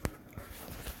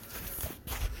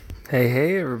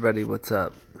Hey, everybody, what's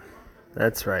up?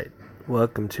 That's right.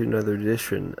 Welcome to another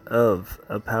edition of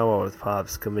A Pow-wow with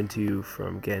Pops, coming to you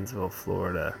from Gainesville,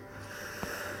 Florida.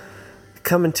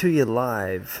 Coming to you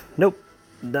live. Nope,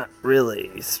 not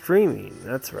really. Streaming,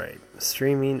 that's right.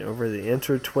 Streaming over the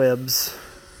interwebs,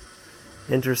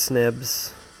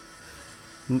 intersnebs,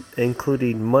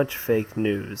 including much fake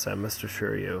news, I must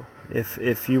assure you.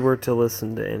 If you were to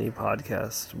listen to any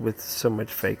podcast with so much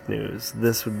fake news,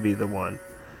 this would be the one.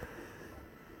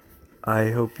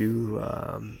 I hope you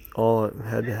all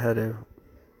had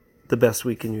the best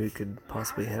weekend you could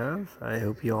possibly have. I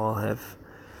hope you all have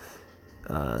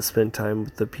spent time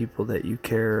with the people that you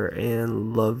care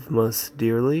and love most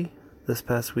dearly this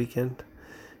past weekend.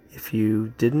 If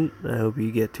you didn't, I hope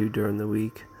you get to during the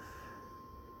week.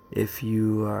 If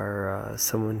you are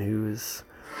someone who's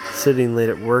sitting late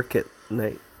at work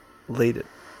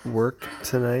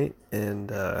tonight,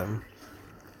 and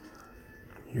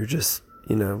you're just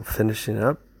finishing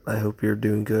up, I hope you're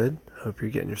doing good. I hope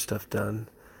you're getting your stuff done.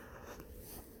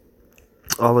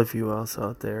 All of you else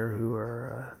out there who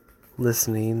are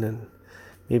listening and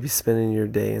maybe spending your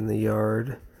day in the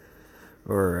yard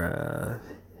or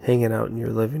hanging out in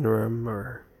your living room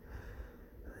or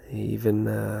even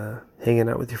hanging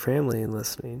out with your family and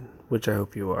listening, which I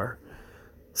hope you are.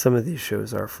 Some of these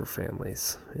shows are for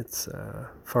families. It's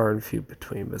far and few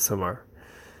between, but some are.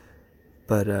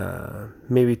 But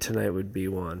maybe tonight would be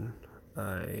one.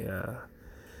 I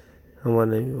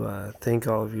want to thank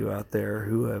all of you out there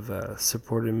who have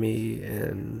supported me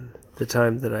in the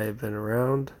time that I have been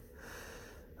around.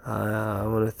 I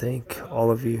want to thank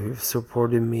all of you who have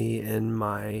supported me in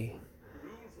my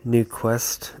new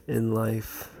quest in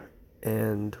life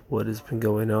and what has been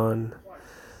going on.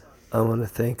 I want to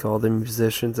thank all the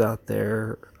musicians out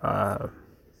there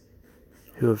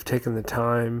who have taken the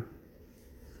time,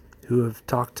 who have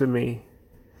talked to me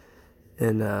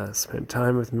and spent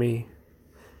time with me.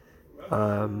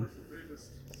 I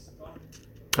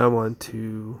want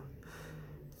to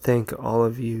thank all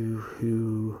of you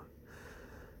who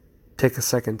take a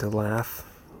second to laugh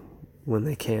when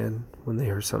they can, when they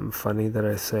hear something funny that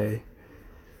I say.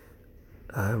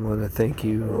 I want to thank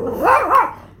you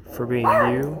for being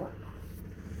you.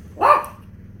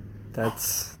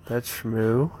 That's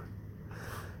Shmoo.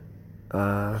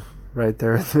 Right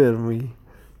there in the middle of me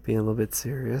being a little bit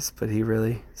serious, but he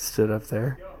really stood up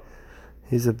there.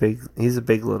 He's a big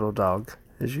little dog,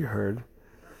 as you heard.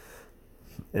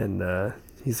 And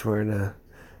he's wearing a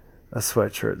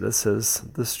sweatshirt that says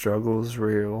 "The struggle is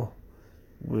real"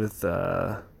 with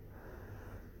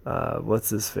what's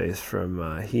his face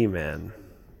from He-Man,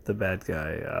 the bad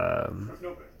guy,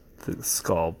 the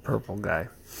skull purple guy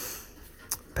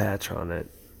patch on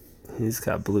it. He's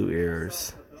got blue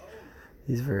ears.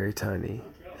 He's very tiny.